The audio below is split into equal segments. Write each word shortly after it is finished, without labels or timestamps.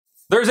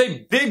There's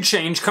a big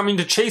change coming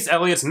to Chase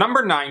Elliott's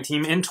number 9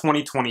 team in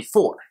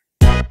 2024.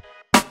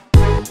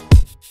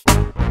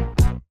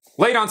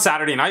 Late on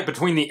Saturday night,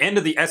 between the end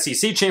of the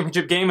SEC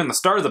Championship game and the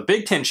start of the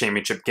Big Ten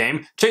Championship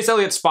game, Chase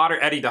Elliott spotter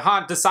Eddie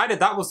DeHaan decided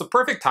that was the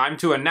perfect time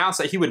to announce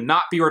that he would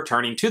not be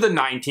returning to the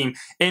 9 team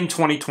in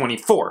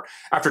 2024.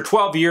 After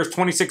 12 years,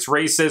 26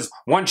 races,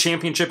 1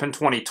 championship in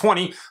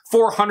 2020,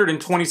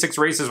 426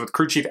 races with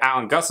crew chief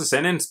Alan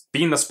Gustafson, and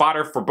being the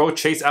spotter for both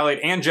Chase Elliott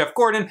and Jeff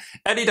Gordon,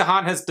 Eddie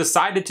DeHaan has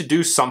decided to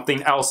do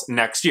something else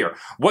next year.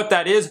 What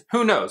that is,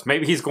 who knows?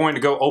 Maybe he's going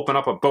to go open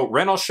up a boat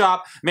rental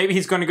shop, maybe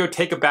he's going to go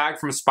take a bag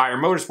from Spire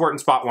Motorsport and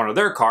spot one of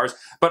their cars,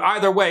 but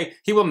either way,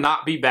 he will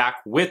not be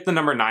back with the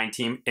number 9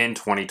 team in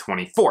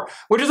 2024,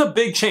 which is a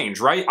big change,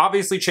 right?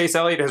 Obviously, Chase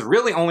Elliott has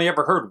really only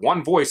ever heard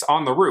one voice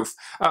on the roof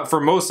for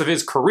most of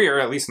his career,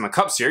 at least in the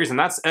Cup Series, and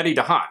that's Eddie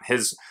DeHaan.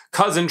 His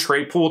cousin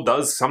Trey Poole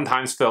does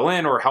sometimes fill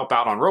in or help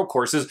out on road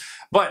courses,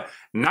 but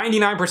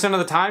 99% of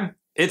the time,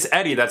 it's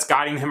Eddie that's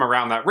guiding him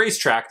around that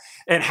racetrack,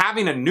 and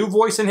having a new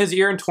voice in his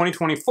ear in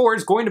 2024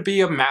 is going to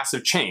be a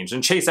massive change.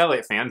 And Chase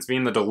Elliott fans,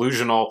 being the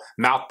delusional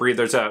mouth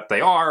breathers that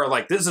they are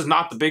like, this is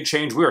not the big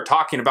change we were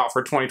talking about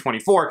for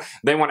 2024.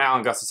 They want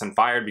Alan Gustafson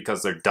fired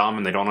because they're dumb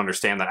and they don't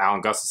understand that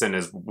Alan Gustafson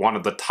is one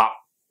of the top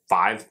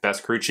 5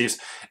 best crew chiefs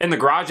in the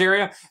garage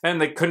area,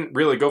 and they couldn't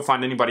really go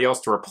find anybody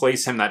else to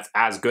replace him that's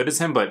as good as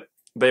him, but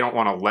they don't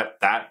want to let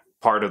that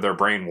part of their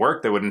brain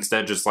work. They would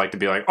instead just like to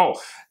be like, oh,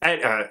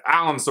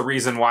 Alan's the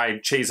reason why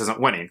Chase isn't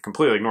winning,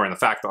 completely ignoring the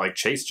fact that like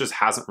Chase just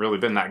hasn't really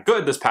been that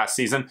good this past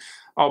season,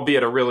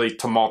 albeit a really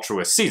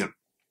tumultuous season.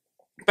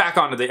 Back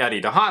onto the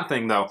Eddie DeHaan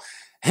thing though,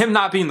 him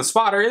not being the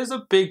spotter is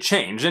a big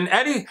change. And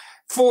Eddie,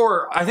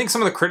 for I think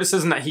some of the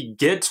criticism that he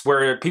gets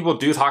where people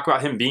do talk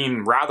about him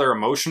being rather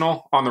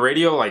emotional on the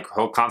radio, like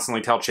he'll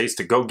constantly tell Chase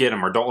to go get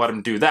him or don't let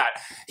him do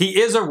that, he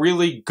is a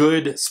really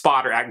good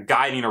spotter at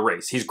guiding a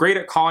race. He's great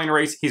at calling a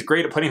race. He's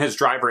great at putting his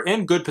driver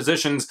in good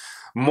positions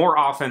more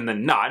often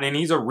than not, and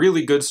he's a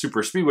really good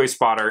super speedway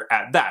spotter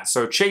at that.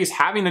 So Chase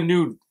having a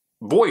new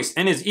voice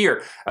in his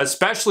ear,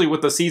 especially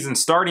with the season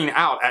starting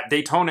out at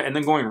Daytona and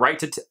then going right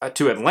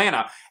to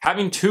Atlanta,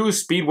 having 2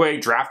 speedway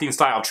drafting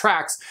style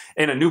tracks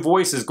and a new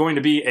voice is going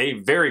to be a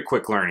very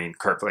quick learning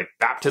curve, like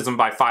baptism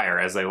by fire,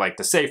 as they like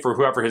to say, for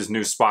whoever his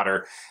new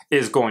spotter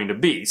is going to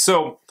be.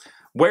 So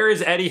where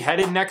is Eddie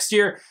headed next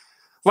year?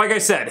 Like I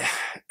said,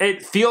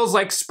 it feels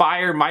like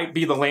Spire might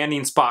be the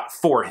landing spot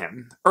for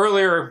him.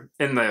 Earlier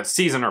in the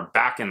season, or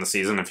back in the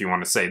season, if you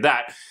want to say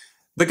that,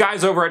 the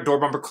guys over at Door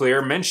Bumper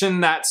Clear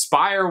mentioned that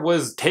Spire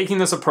was taking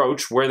this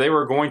approach where they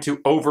were going to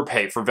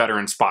overpay for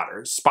veteran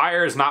spotters.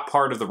 Spire is not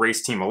part of the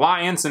Race Team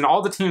Alliance, and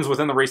all the teams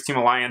within the Race Team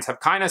Alliance have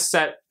kind of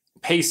set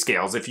pay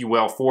scales, if you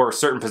will, for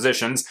certain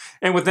positions.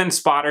 And within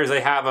spotters, they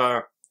have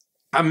a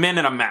min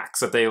and a max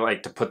that they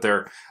like to put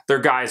their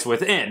guys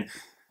within.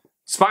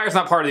 Spire's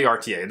not part of the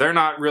RTA. They're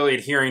not really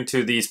adhering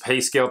to these pay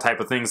scale type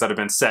of things that have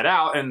been set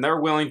out, and they're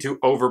willing to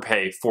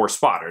overpay for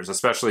spotters,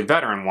 especially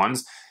veteran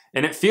ones.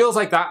 And it feels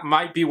like that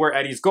might be where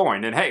Eddie's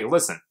going. And hey,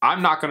 listen,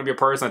 I'm not going to be a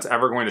person that's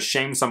ever going to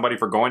shame somebody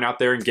for going out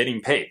there and getting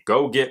paid.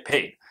 Go get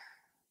paid.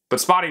 But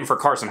spotting for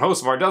Carson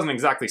Hocevar doesn't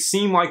exactly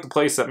seem like the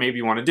place that maybe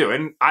you want to do.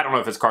 And I don't know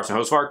if it's Carson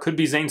Hocevar. It could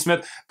be Zane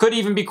Smith. Could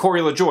even be Corey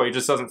LaJoie. It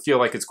just doesn't feel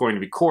like it's going to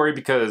be Corey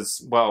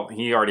because, well,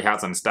 he already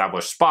has an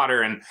established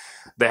spotter and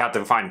they have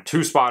to find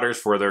 2 spotters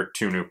for their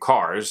 2 new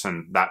cars.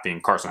 And that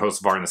being Carson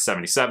Hocevar in the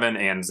 77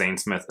 and Zane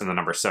Smith in the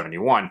number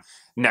 71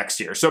 next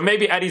year. So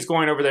maybe Eddie's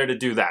going over there to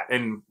do that.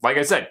 And like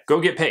I said, go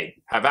get paid.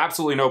 Have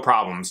absolutely no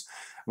problems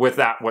with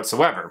that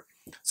whatsoever.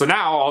 So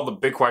now all the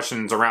big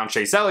questions around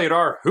Chase Elliott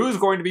are, who's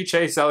going to be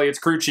Chase Elliott's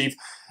crew chief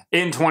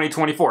in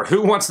 2024?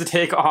 Who wants to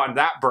take on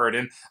that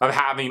burden of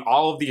having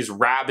all of these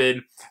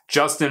rabid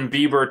Justin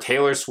Bieber,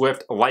 Taylor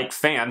Swift-like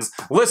fans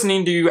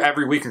listening to you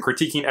every week and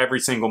critiquing every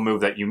single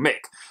move that you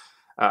make?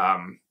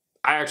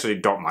 I actually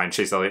don't mind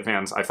Chase Elliott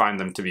fans. I find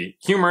them to be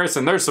humorous,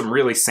 and there's some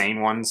really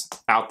sane ones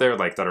out there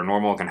like that are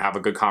normal and can have a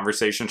good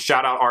conversation.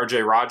 Shout out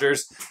RJ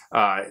Rogers.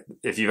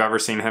 If you've ever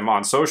seen him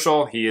on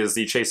social, he is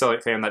the Chase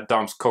Elliott fan that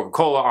dumps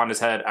Coca-Cola on his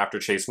head after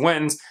Chase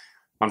wins.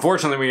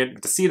 Unfortunately, we didn't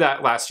get to see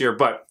that last year,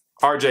 but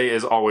RJ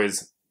is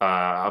always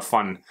a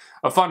fun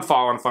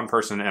follow and fun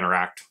person to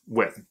interact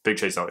with. Big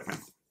Chase Elliott fan.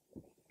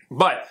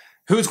 But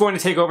who's going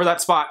to take over that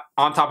spot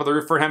on top of the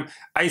roof for him?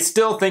 I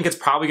still think it's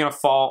probably going to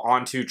fall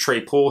onto Trey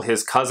Poole,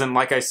 his cousin.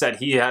 Like I said,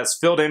 he has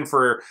filled in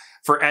for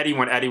Eddie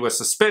when Eddie was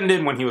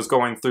suspended, when he was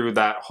going through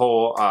that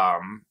whole,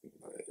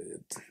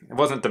 it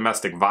wasn't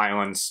domestic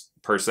violence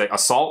per se,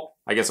 assault.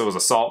 I guess it was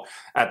assault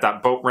at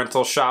that boat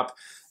rental shop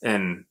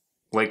in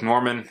Lake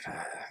Norman.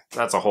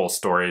 That's a whole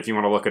story. If you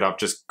want to look it up,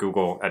 just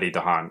Google Eddie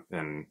DeHaan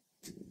and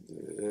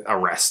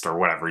arrest or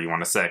whatever you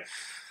want to say.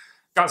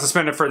 Got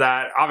suspended for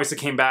that, obviously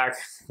came back.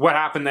 What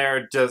happened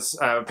there, just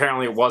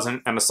apparently it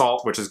wasn't an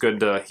assault, which is good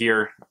to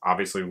hear.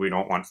 Obviously, we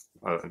don't want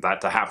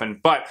that to happen.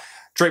 But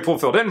Trey Poole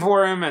filled in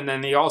for him, and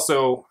then he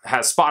also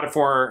has spotted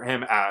for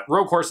him at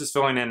road courses,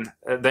 filling in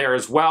there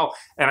as well.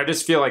 And I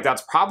just feel like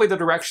that's probably the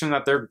direction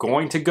that they're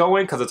going to go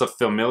in because it's a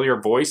familiar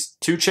voice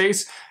to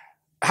Chase.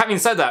 having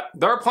said that,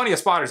 there are plenty of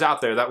spotters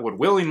out there that would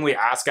willingly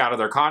ask out of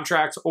their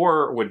contracts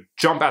or would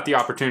jump at the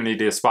opportunity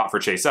to spot for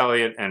Chase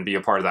Elliott and be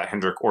a part of that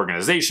Hendrick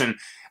organization.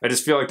 I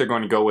just feel like they're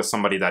going to go with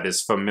somebody that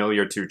is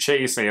familiar to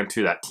Chase and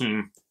to that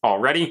team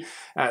already.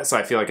 So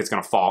I feel like it's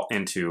going to fall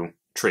into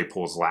Trey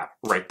Poole's lap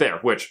right there,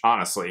 which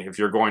honestly, if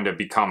you're going to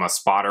become a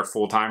spotter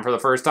full-time for the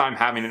first time,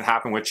 having it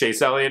happen with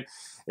Chase Elliott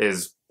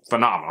is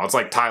phenomenal. It's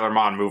like Tyler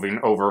Maun moving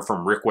over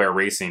from Rick Ware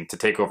Racing to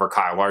take over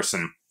Kyle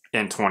Larson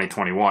in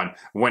 2021,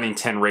 winning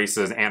 10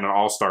 races and an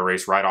all-star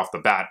race right off the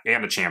bat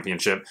and a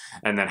championship,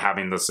 and then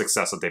having the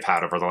success that they've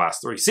had over the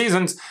last 3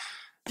 seasons.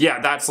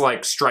 Yeah, that's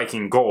like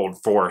striking gold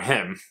for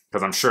him,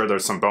 because I'm sure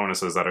there's some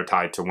bonuses that are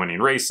tied to winning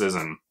races,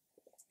 and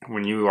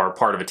when you are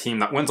part of a team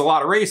that wins a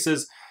lot of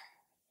races,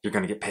 you're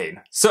going to get paid.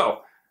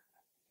 So,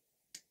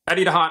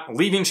 Eddie DeHaan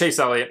leaving Chase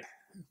Elliott,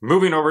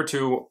 moving over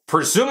to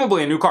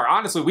presumably a new car.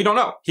 Honestly, we don't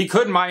know. He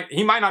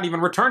might not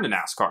even return to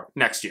NASCAR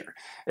next year.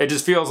 It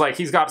just feels like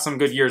he's got some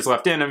good years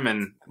left in him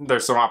and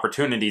there's some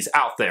opportunities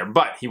out there,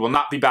 but he will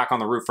not be back on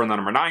the roof for the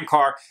number 9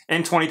 car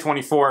in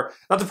 2024.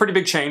 That's a pretty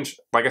big change,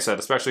 like I said,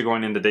 especially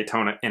going into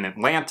Daytona in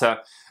Atlanta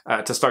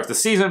to start the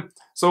season.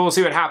 So we'll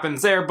see what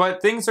happens there,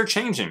 but things are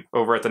changing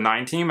over at the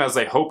 9 team as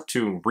they hope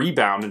to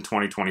rebound in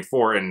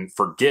 2024 and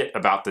forget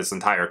about this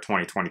entire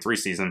 2023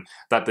 season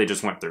that they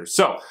just went through.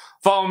 So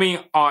follow me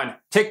on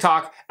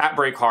TikTok at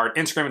BreakHard,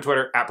 Instagram and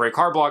Twitter at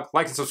BreakHardBlog.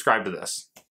 Like and subscribe to this.